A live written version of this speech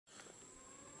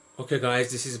Okay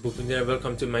guys, this is Bhupinder.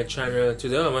 Welcome to my channel.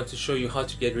 Today I want to show you how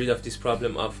to get rid of this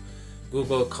problem of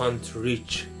Google can't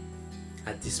reach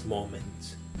at this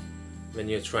moment when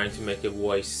you're trying to make a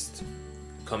voiced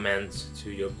comment to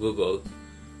your Google.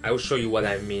 I will show you what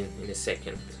I mean in a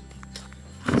second.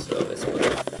 So let's put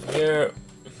it here.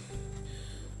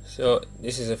 So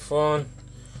this is a phone.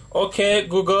 Okay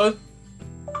Google,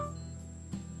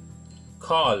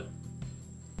 call.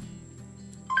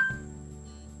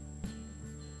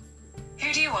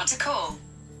 Who do you want to call?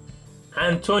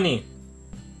 Anthony.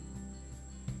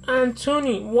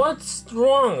 Anthony, what's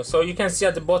wrong? So you can see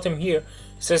at the bottom here,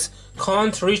 it says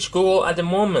can't reach Google at the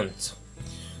moment.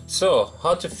 So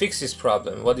how to fix this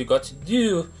problem? What you got to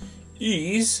do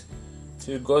is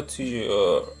to go to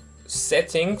your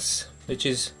settings, which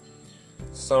is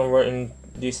somewhere in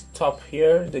this top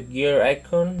here, the gear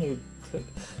icon. You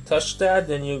touch that,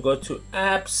 then you go to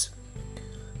apps,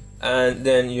 and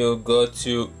then you go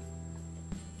to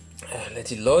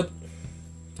let it load.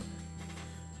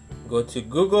 Go to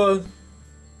Google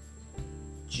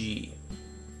G.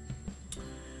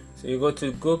 So you go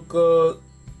to Google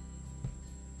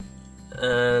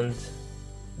and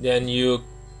then you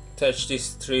touch these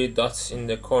three dots in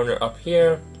the corner up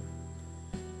here,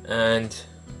 and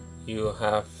you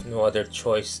have no other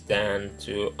choice than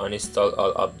to uninstall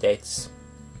all updates.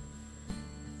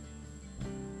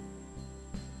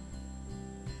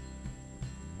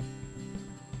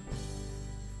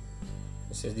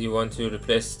 It says, do you want to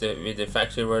replace with the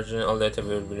factory version? All data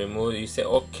will be removed. You say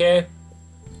okay.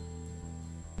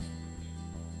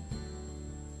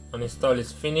 Uninstall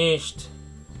is finished.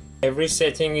 Every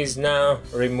setting is now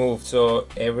removed, so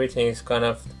everything is kind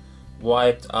of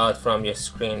wiped out from your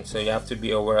screen, so you have to be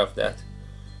aware of that.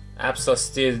 Apps are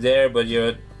still there, but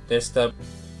your desktop,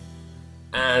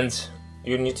 and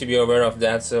you need to be aware of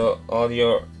that. So all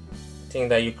your things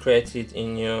that you created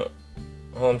in your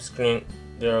home screen,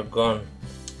 they are gone.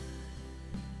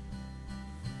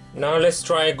 Now let's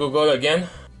try Google again.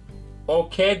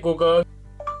 Okay Google,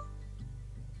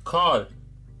 call.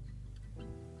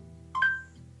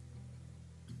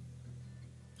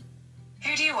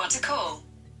 Who do you want to call?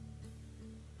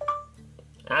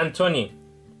 Anthony.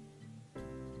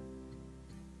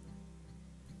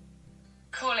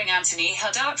 Calling Anthony,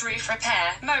 Hildart Roof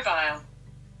Repair, mobile.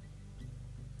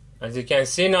 As you can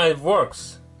see now it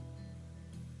works.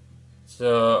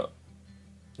 So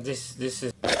this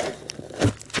is,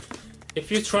 if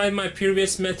you tried my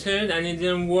previous method and it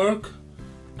didn't work,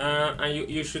 and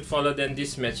you should follow then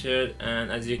this method, and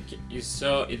as you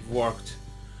saw it worked.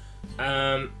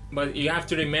 But you have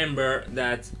to remember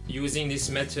that using this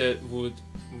method would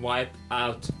wipe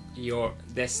out your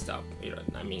desktop, your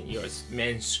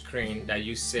main screen that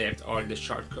you saved all the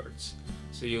shortcuts.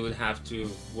 So you would have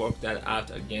to work that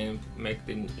out again, make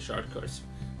the shortcuts.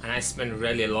 And I spent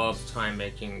really a lot of time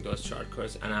making those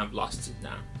shortcuts, and I've lost it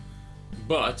now.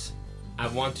 But I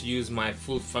want to use my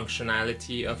full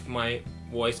functionality of my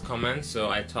voice command, so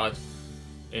I thought,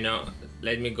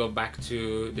 let me go back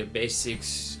to the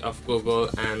basics of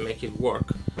Google and make it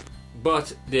work.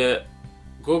 But the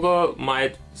Google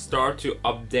might start to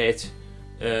update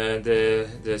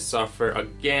the software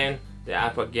again, the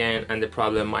app again, and the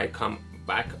problem might come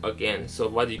back again. So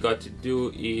what you got to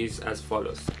do is as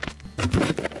follows.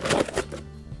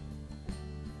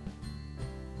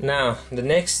 Now the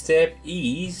next step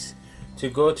is to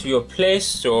go to your Play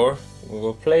Store,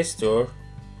 Google Play Store,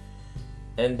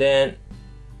 and then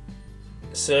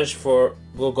search for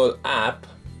Google app.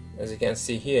 As you can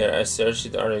see here, I searched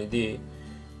it already.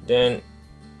 Then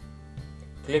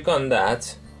click on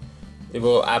that. The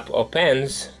Google app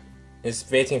opens. It's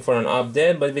waiting for an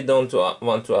update, but we don't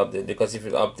want to update, because if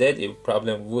it update, the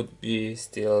problem would be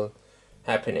still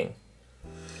happening.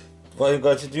 What you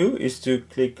got to do is to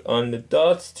click on the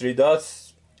dots, three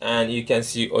dots, and you can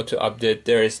see auto update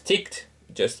there is ticked.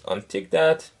 Just untick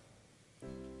that.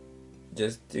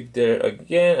 Just tick there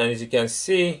again, and as you can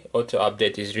see, auto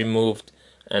update is removed,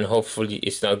 and hopefully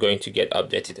it's not going to get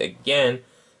updated again,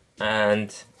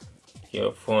 and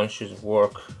your phone should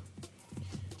work.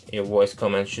 Your voice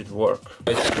command should work.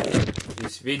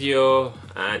 This video,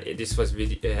 and this was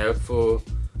helpful,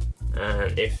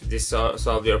 and if this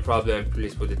solved your problem,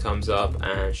 please put a thumbs up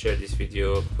and share this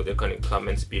video. Put the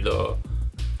comments below.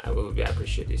 I will be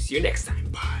appreciated. See you next time.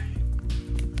 Bye.